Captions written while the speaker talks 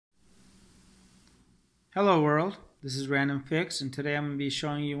Hello world, this is RandomFIX, and today I'm going to be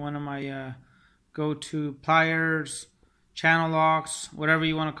showing you one of my go-to pliers, channel locks, whatever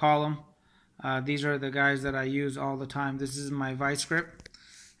you want to call them. These are the guys that I use all the time. This is my VISE-GRIP,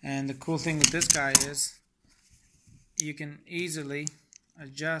 and the cool thing with this guy is you can easily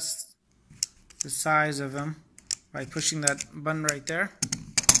adjust the size of them by pushing that button right there.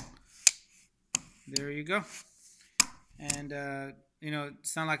 There you go. And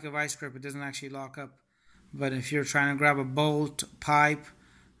it's not like a VISE-GRIP, it doesn't actually lock up. But if you're trying to grab a bolt, pipe,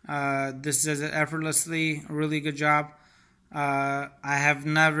 this does it effortlessly. A really good job. I have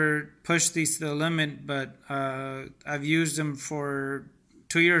never pushed these to the limit, but I've used them for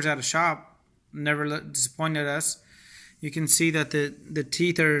 2 years at a shop. Never disappointed us. You can see that the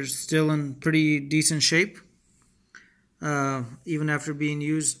teeth are still in pretty decent shape, even after being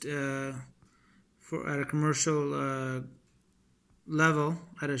used at a commercial level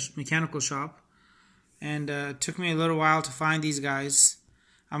at a mechanical shop. And it took me a little while to find these guys.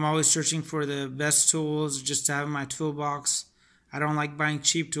 I'm always searching for the best tools just to have in my toolbox. I don't like buying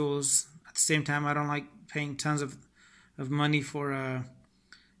cheap tools. At the same time, I don't like paying tons of money for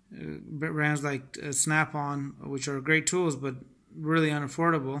brands like Snap-on, which are great tools but really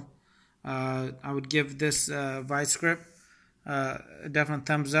unaffordable. I would give this VISE-GRIP a definite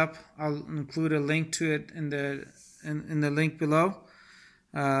thumbs up. I'll include a link to it in the link below.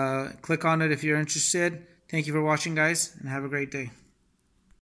 Click on it if you're interested. Thank you for watching, guys, and have a great day.